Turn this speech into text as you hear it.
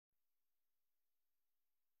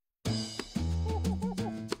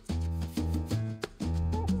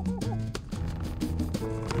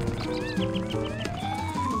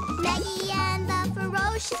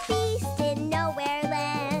ferocious beast in nowhere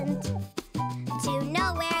land. To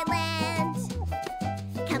nowhere land.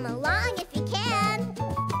 Come along if you can.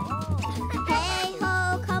 Hey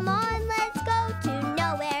ho, come on, let's go to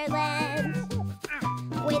nowhere land.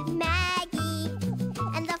 With Maggie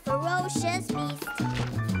and the ferocious beast.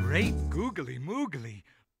 Great googly moogly.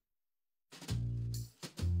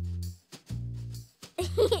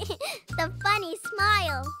 The funny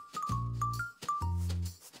smile.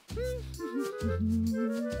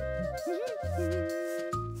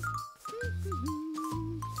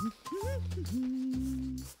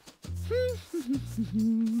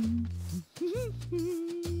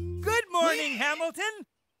 Good morning, Hamilton.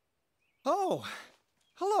 Oh,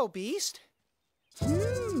 hello, Beast.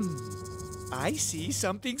 I see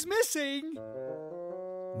something's missing.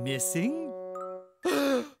 Missing?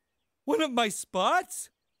 One of my spots?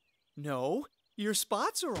 No, your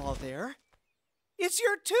spots are all there. It's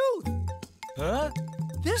your tooth. Huh?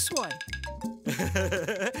 This one.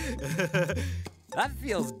 That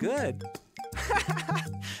feels good.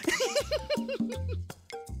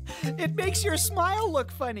 It makes your smile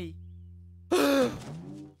look funny.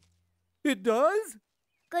 It does?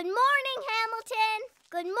 Good morning, Hamilton.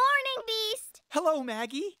 Good morning, Beast. Hello,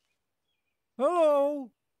 Maggie.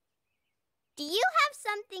 Hello. Do you have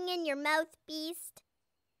something in your mouth, Beast?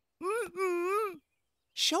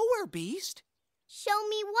 Show her, Beast. Show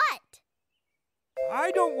me what?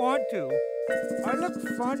 I don't want to. I look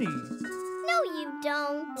funny. No, you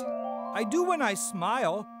don't. I do when I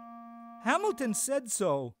smile. Hamilton said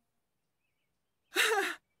so.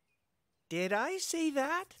 Did I say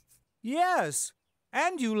that? Yes,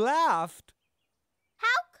 and you laughed.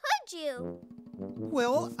 How could you?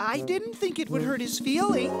 Well, I didn't think it would hurt his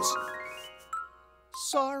feelings.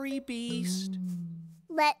 Sorry, Beast.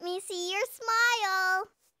 Let me see your smile.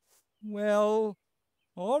 Well,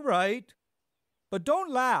 all right. But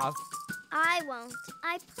don't laugh. I won't.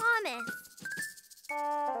 I promise.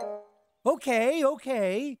 Okay.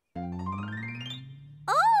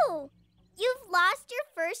 Oh! You've lost your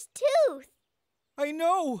first tooth. I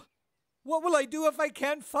know. What will I do if I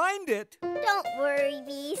can't find it? Don't worry,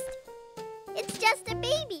 Beast. It's just a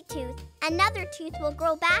baby tooth. Another tooth will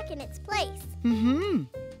grow back in its place.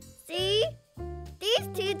 See? These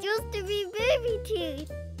teeth used to be baby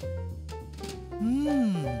teeth.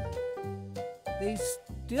 They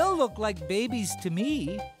still look like babies to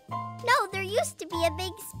me. No, there used to be a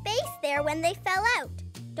big space there when they fell out.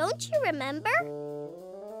 Don't you remember?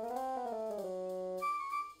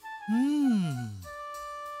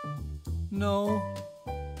 No.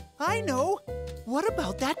 I know. What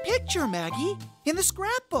about that picture, Maggie? In the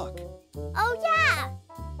scrapbook. Oh, yeah.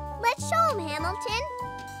 Let's show him, Hamilton.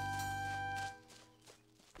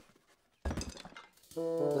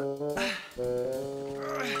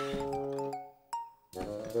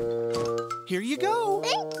 Here you go.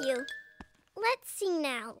 Thank you. Let's see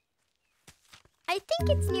now. I think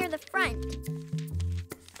it's near the front.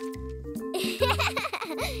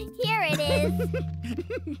 Here it is.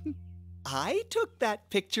 I took that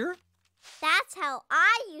picture. That's how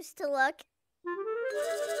I used to look.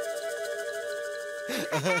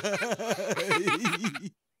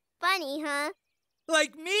 Funny, huh?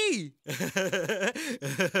 Like me.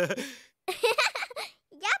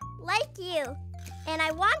 Yep, like you. And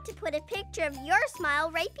I want to put a picture of your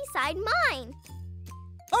smile right beside mine.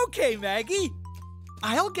 Okay, Maggie.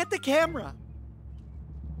 I'll get the camera.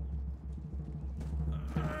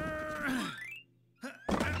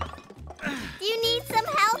 Do you need some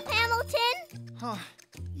help, Hamilton?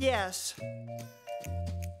 Yes.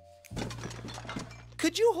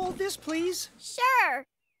 Could you hold this, please? Sure.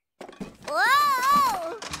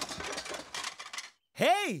 Whoa!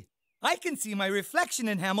 Hey, I can see my reflection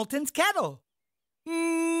in Hamilton's kettle.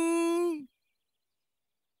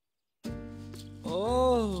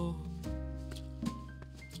 Oh.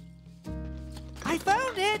 I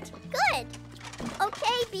found it. Good.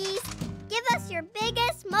 Okay, Beast. Give us your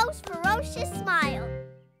biggest, most ferocious smile.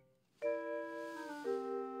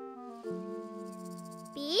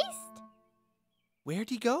 Beast? Where'd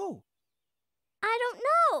he go? I don't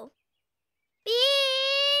know.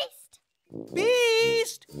 Beast!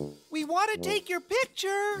 Beast! We want to take your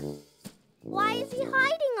picture. Why is he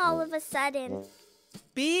hiding all of a sudden?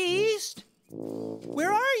 Beast!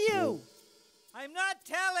 Where are you? I'm not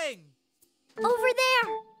telling. Over there.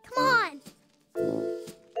 Come on.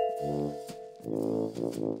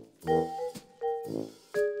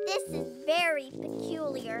 This is very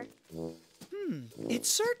peculiar. It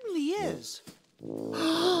certainly is.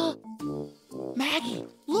 Maggie,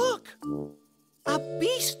 look! A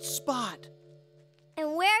beast spot.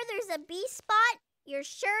 And where there's a bee spot, you're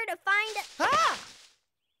sure to find a... Ah!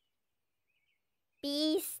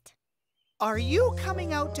 Beast. Are you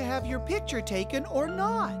coming out to have your picture taken or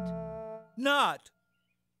not? Not.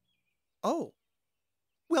 Oh.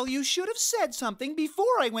 Well, you should have said something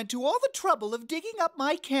before I went to all the trouble of digging up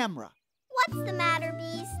my camera. What's the matter,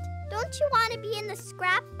 Beast? Don't you want to be in the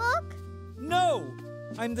scrapbook? No!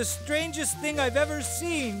 I'm the strangest thing I've ever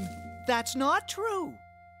seen. That's not true.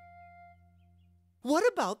 What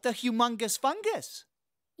about the humongous fungus?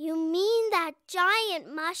 You mean that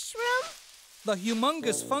giant mushroom? The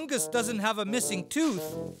humongous fungus doesn't have a missing tooth,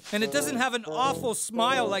 and it doesn't have an awful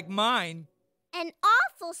smile like mine. An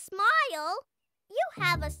awful smile? You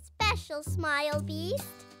have a special smile, Beast.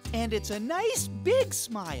 And it's a nice big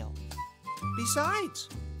smile. Besides,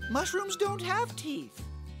 mushrooms don't have teeth.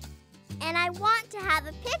 And I want to have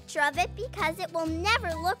a picture of it because it will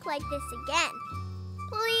never look like this again.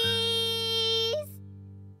 Please?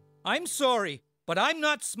 I'm sorry, but I'm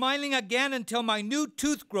not smiling again until my new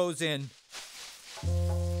tooth grows in.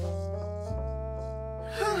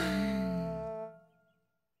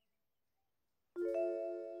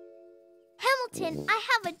 Hamilton, I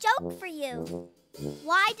have a joke for you.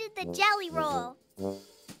 Why did the jelly roll?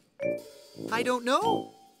 I don't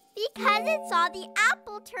know. Because it saw the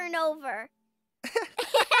apple turn over.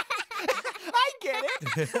 I get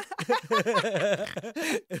it.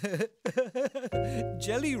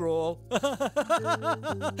 Jelly roll.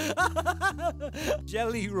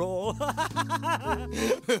 Jelly roll.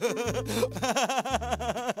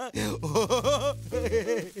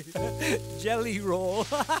 Jelly roll.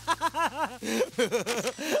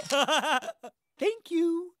 Thank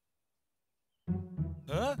you.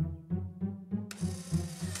 Huh?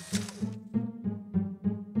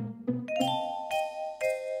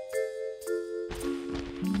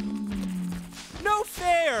 No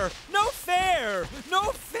fair! No fair!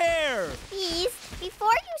 No fair! Beast,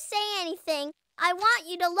 before you say anything, I want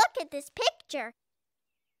you to look at this picture.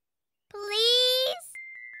 Please?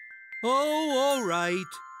 Oh, all right.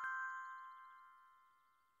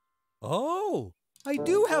 Oh, I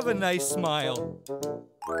do have a nice smile.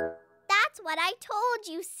 That's what I told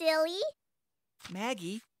you, silly.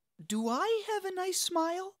 Maggie, do I have a nice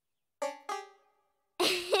smile?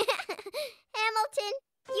 Hamilton,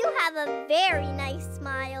 you have a very nice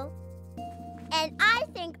smile. And I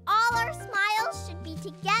think all our smiles should be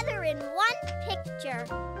together in one picture.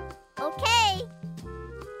 Okay,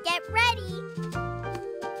 get ready.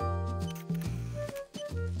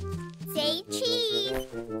 Say cheese.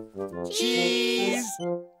 Cheese.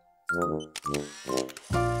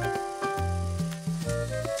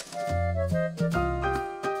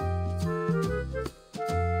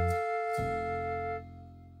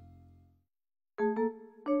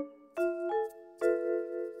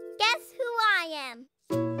 Guess who I am?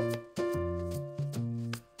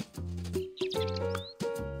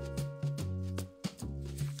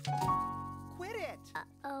 Quit it.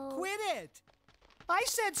 Uh-oh. Quit it. I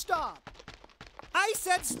said stop. I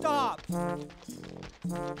said stop.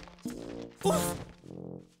 Oof.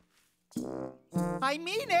 I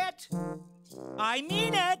mean it. I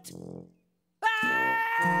mean it. Ah!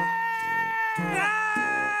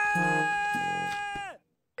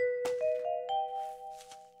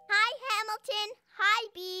 Hi, Hamilton. Hi,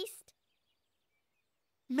 Beast.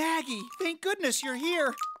 Maggie, thank goodness you're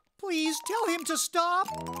here. Please tell him to stop.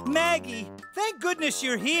 Maggie, thank goodness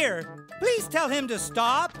you're here. Please tell him to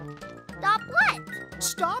stop. Stop what?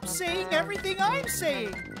 Stop saying everything I'm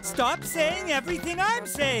saying. Stop saying everything I'm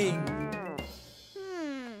saying.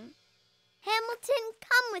 Hamilton,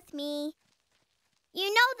 come with me.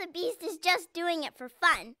 You know the Beast is just doing it for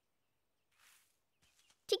fun.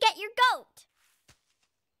 To get your goat.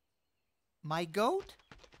 My goat?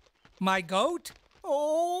 My goat?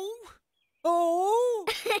 Oh. Oh.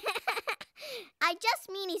 I just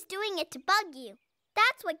mean he's doing it to bug you.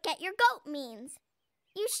 That's what get your goat means.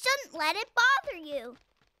 You shouldn't let it bother you.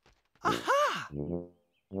 Aha!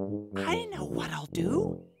 I know what I'll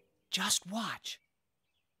do. Just watch.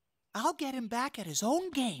 I'll get him back at his own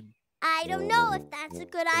game. I don't know if that's a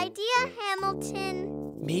good idea,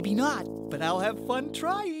 Hamilton. Maybe not, but I'll have fun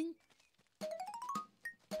trying.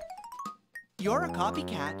 You're a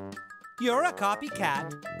copycat. You're a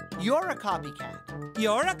copycat. You're a copycat.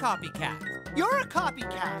 You're a copycat. You're a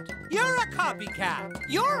copycat. You're a copycat.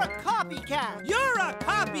 You're a copycat. You're a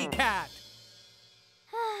copycat.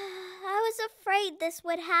 I was afraid this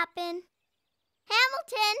would happen.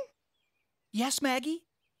 Hamilton! Yes, Maggie?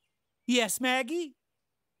 Yes, Maggie?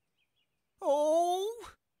 Oh.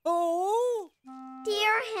 Oh.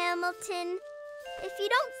 Dear Hamilton, if you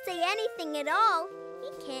don't say anything at all, he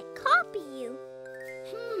can't copy you.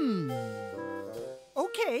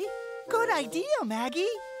 Okay, good idea,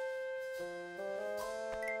 Maggie.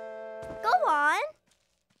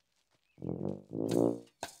 Oh!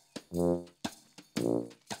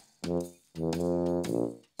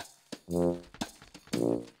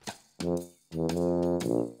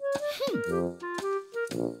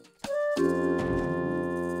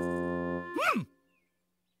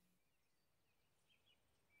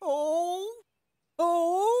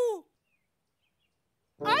 Oh!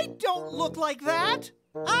 I don't look like that!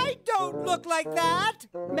 I don't look like that!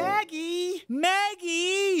 Maggie!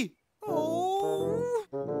 Maggie! Oh!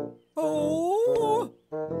 Oh!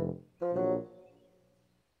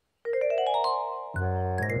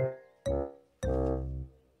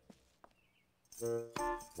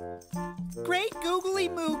 Great googly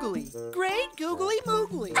moogly! Great googly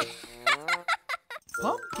moogly!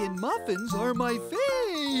 Pumpkin muffins are my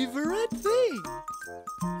favorite thing.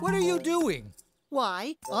 What are you doing?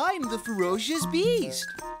 Why, I'm the ferocious beast.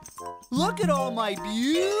 Look at all my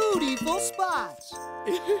beautiful spots.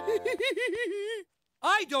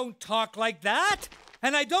 I don't talk like that,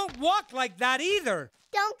 and I don't walk like that either.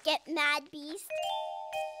 Don't get mad, Beast.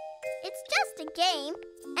 It's just a game,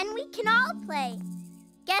 and we can all play.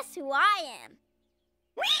 Guess who I am?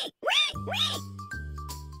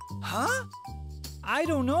 Huh? I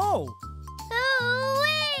don't know.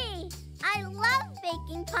 Hoo-wee! I love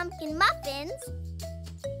baking pumpkin muffins.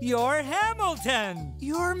 You're Hamilton.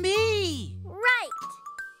 You're me. Right.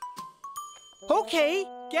 Okay,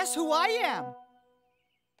 guess who I am?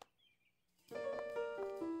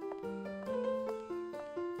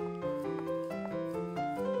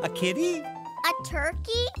 A kitty? A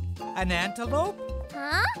turkey? An antelope?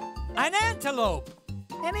 Huh? An antelope!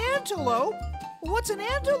 An antelope? What's an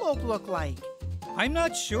antelope look like? I'm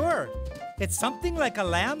not sure. It's something like a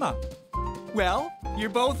llama. Well, you're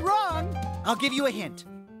both wrong. I'll give you a hint.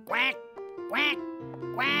 Quack, quack,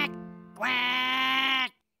 quack,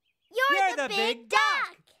 quack. You're the big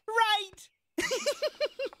duck. Right!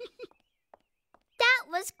 That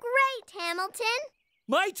was great, Hamilton.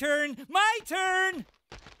 My turn! My turn!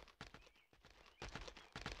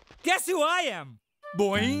 Guess who I am?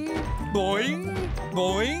 Boing, boing,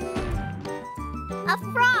 boing. A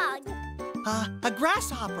frog. A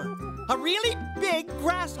grasshopper. A really big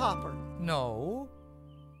grasshopper. No.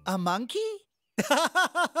 A monkey?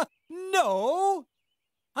 No.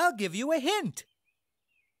 I'll give you a hint.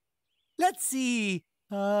 Let's see.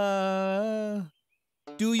 Do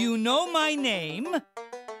you know my name?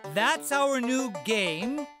 That's our new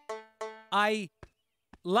game. I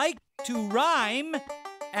like to rhyme,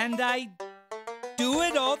 and I do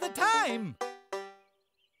it all the time.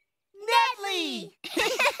 Nedley!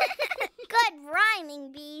 Good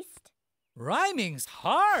rhyming, Beast. Rhyming's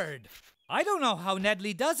hard. I don't know how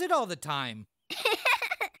Nedley does it all the time.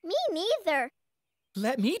 Me neither.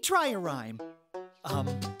 Let me try a rhyme.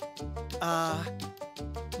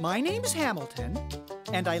 My name's Hamilton,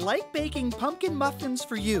 and I like baking pumpkin muffins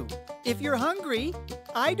for you. If you're hungry,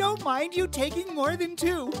 I don't mind you taking more than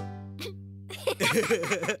 2.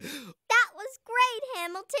 That was great,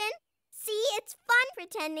 Hamilton. See, it's fun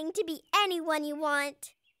pretending to be anyone you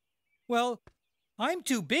want. Well, I'm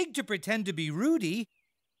too big to pretend to be Rudy,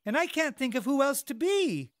 and I can't think of who else to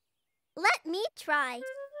be. Let me try.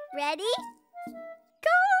 Ready?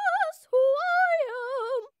 Guess who I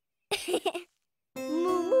am?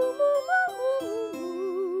 Moo, moo, moo, moo, moo,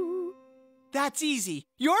 moo. That's easy.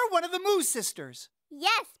 You're one of the Moo sisters.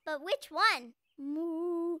 Yes, but which one?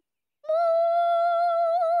 Moo, moo.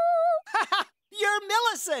 You're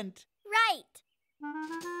Millicent. Right.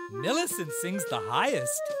 Millicent sings the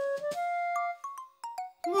highest.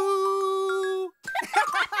 Moo.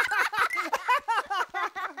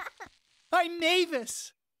 I'm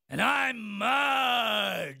Mavis. And I'm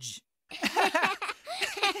Mudge.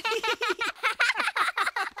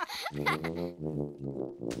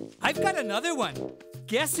 I've got another one.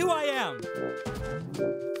 Guess who I am?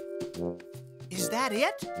 Is that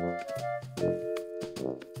it?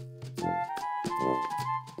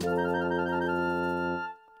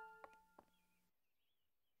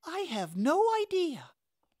 I have no idea.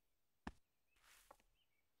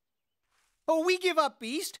 Oh, we give up,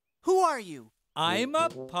 Beast. Who are you? I'm a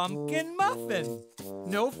pumpkin muffin.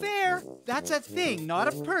 No fair. That's a thing, not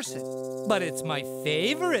a person. But it's my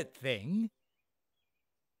favorite thing.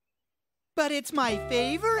 But it's my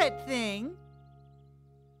favorite thing.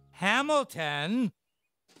 Hamilton.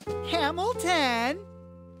 Hamilton.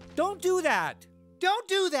 Don't do that. Don't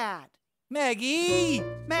do that. Maggie.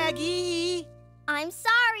 Maggie. I'm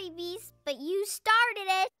sorry, Beast, but you started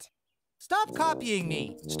it. Stop copying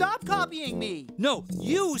me. Stop copying me. No,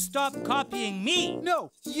 you stop copying me.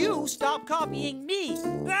 No, you stop copying me.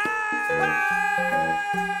 Ah!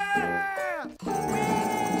 Quit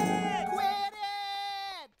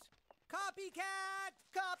it! Copycat!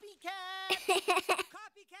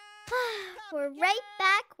 We're right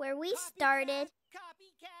back where we started.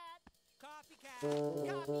 Copycat, copycat,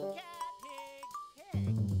 copycat, pig,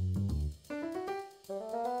 pig.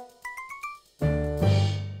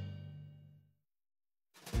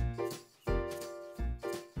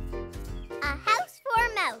 A house for a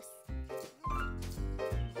mouse.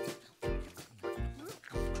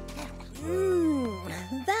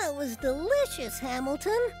 That was delicious,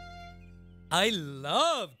 Hamilton. I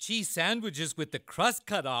love cheese sandwiches with the crust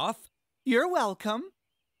cut off. You're welcome.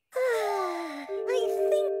 I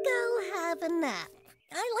think I'll have a nap.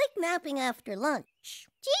 I like napping after lunch.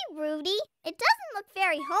 Gee, Rudy, it doesn't look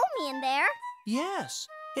very homey in there. Yes,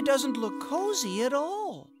 it doesn't look cozy at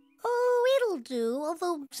all. Oh, it'll do,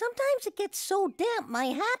 although sometimes it gets so damp my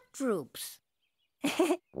hat droops.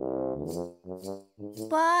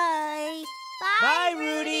 Bye. Bye,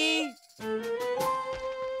 Rudy.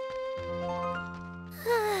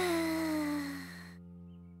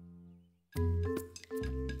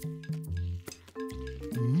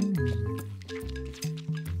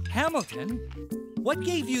 Hamilton, what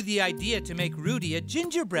gave you the idea to make Rudy a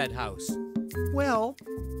gingerbread house? Well,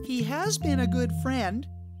 he has been a good friend,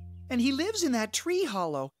 and he lives in that tree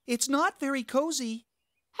hollow. It's not very cozy.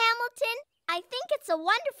 Hamilton, I think it's a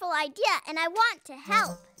wonderful idea and I want to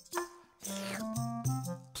help.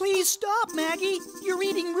 Please stop, Maggie. You're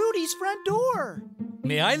eating Rudy's front door.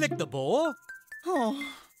 May I lick the bowl? Oh.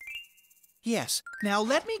 Yes, now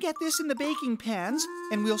let me get this in the baking pans,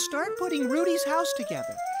 and we'll start putting Rudy's house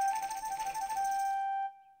together.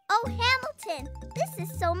 Oh, Hamilton, this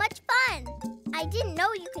is so much fun. I didn't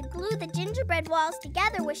know you could glue the gingerbread walls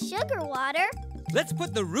together with sugar water. Let's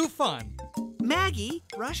put the roof on. Maggie,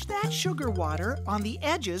 brush that sugar water on the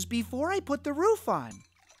edges before I put the roof on.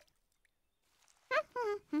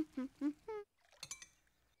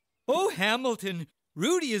 Oh, Hamilton,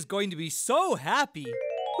 Rudy is going to be so happy.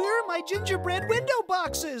 Where are my gingerbread window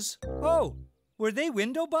boxes? Oh, were they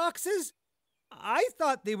window boxes? I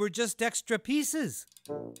thought they were just extra pieces.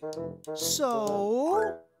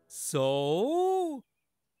 So? So?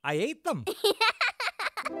 I ate them.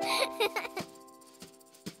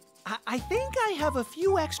 I think I have a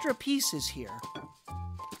few extra pieces here.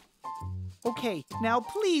 Okay, now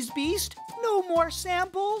please, Beast, no more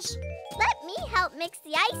samples. Let me help mix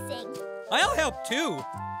the icing. I'll help too.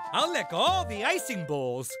 I'll lick all the icing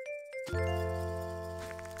bowls.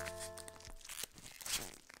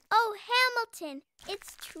 Oh, Hamilton,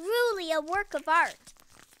 it's truly a work of art.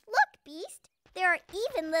 Look, Beast, there are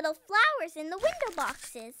even little flowers in the window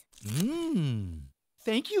boxes.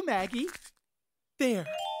 Thank you, Maggie. There,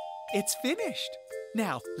 it's finished.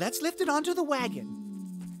 Now, let's lift it onto the wagon.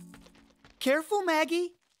 Careful,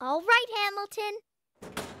 Maggie. All right, Hamilton.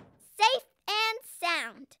 Safe and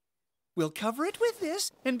sound. We'll cover it with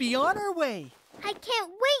this and be on our way. I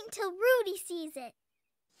can't wait until Rudy sees it.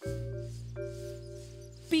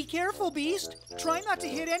 Be careful, Beast. Try not to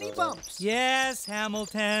hit any bumps. Yes,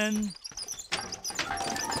 Hamilton.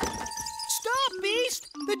 Stop, Beast!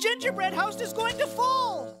 The gingerbread house is going to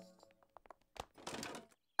fall!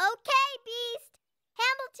 Okay, Beast.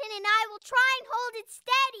 Hamilton and I will try and hold it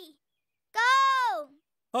steady. Go!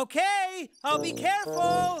 Okay, I'll be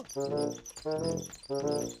careful.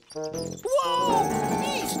 Whoa!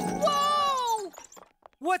 Beast! Whoa!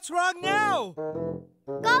 What's wrong now?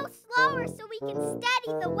 Go slower so we can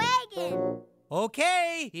steady the wagon.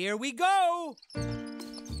 Okay, here we go.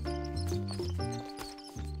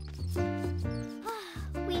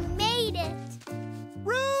 We made it.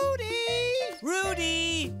 Rudy!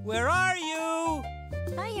 Rudy, where are you?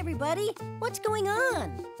 Hi, everybody. What's going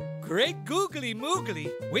on? Great googly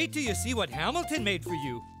moogly. Wait till you see what Hamilton made for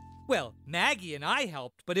you. Well, Maggie and I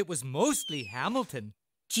helped, but it was mostly Hamilton.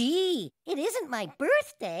 Gee, it isn't my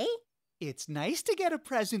birthday. It's nice to get a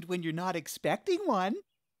present when you're not expecting one.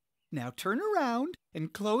 Now turn around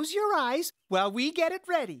and close your eyes while we get it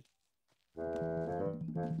ready.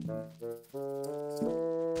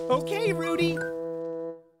 Okay, Rudy.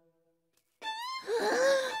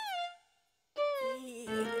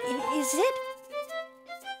 Is it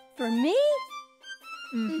for me?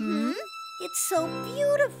 Mm-hmm. It's so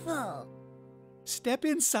beautiful. Step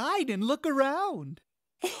inside and look around.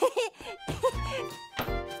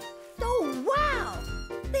 Oh, wow!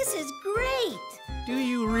 This is great! Do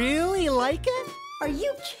you really like it? Are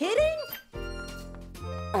you kidding?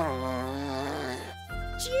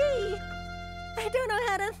 Gee, I don't know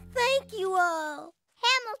how to thank you all.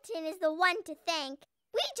 Hamilton is the one to thank.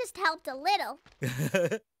 We just helped a little.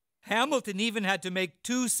 Hamilton even had to make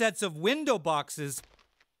 2 sets of window boxes.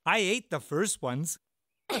 I ate the first ones.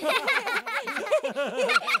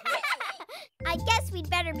 I I guess we'd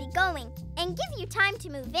better be going and give you time to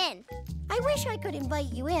move in. I wish I could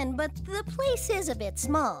invite you in, but the place is a bit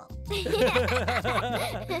small.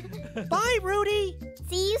 Bye, Rudy.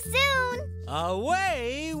 See you soon.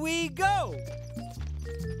 Away we go.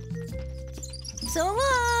 So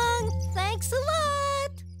long. Thanks a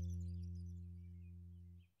lot.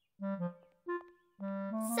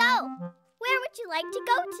 So, where would you like to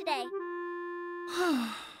go today?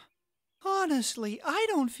 Honestly, I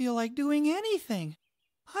don't feel like doing anything.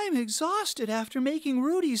 I'm exhausted after making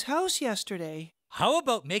Rudy's house yesterday. How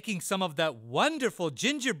about making some of that wonderful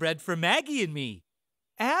gingerbread for Maggie and me?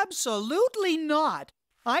 Absolutely not.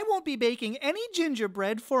 I won't be baking any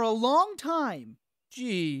gingerbread for a long time.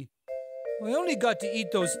 Gee, I only got to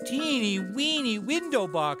eat those teeny weeny window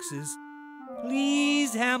boxes.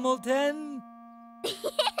 Please, Hamilton.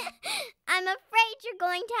 I'm afraid you're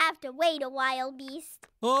going to have to wait a while, Beast.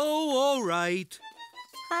 Oh, all right.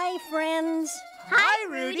 Hi, friends. Hi,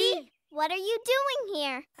 Rudy. What are you doing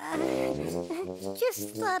here?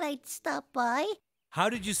 Just thought I'd stop by. How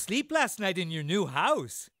did you sleep last night in your new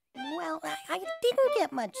house? Well, I didn't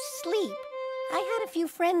get much sleep. I had a few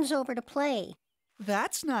friends over to play.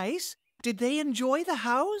 That's nice. Did they enjoy the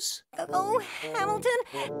house? Oh, Hamilton,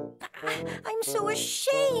 I'm so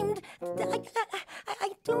ashamed.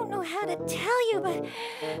 I don't know how to tell you, but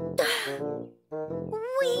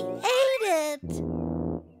we ate it.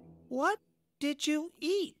 What did you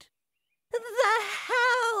eat? The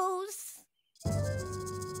house.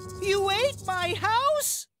 You ate my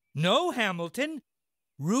house? No, Hamilton.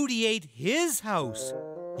 Rudy ate his house.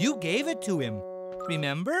 You gave it to him.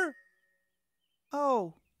 Remember?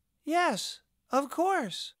 Oh, yes, of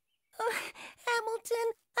course.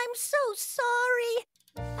 Hamilton, I'm so sorry.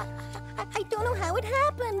 I don't know how it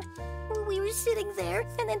happened. We were sitting there,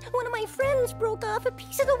 and then one of my friends broke off a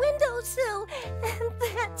piece of the windowsill, and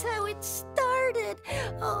that's how it started.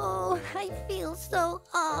 Oh, I feel so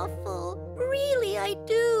awful. Really, I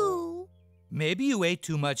do. Maybe you ate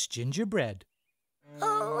too much gingerbread.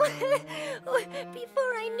 Oh,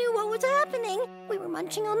 before I knew what was happening, we were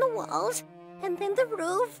munching on the walls, and then the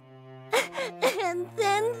roof, and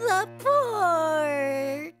then the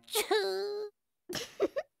porch.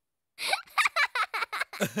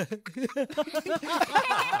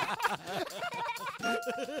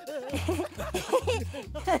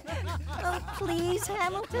 Oh, please,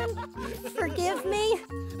 Hamilton, forgive me.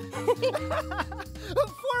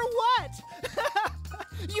 For what?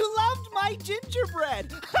 You loved my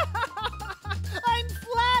gingerbread. I'm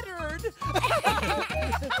flattered.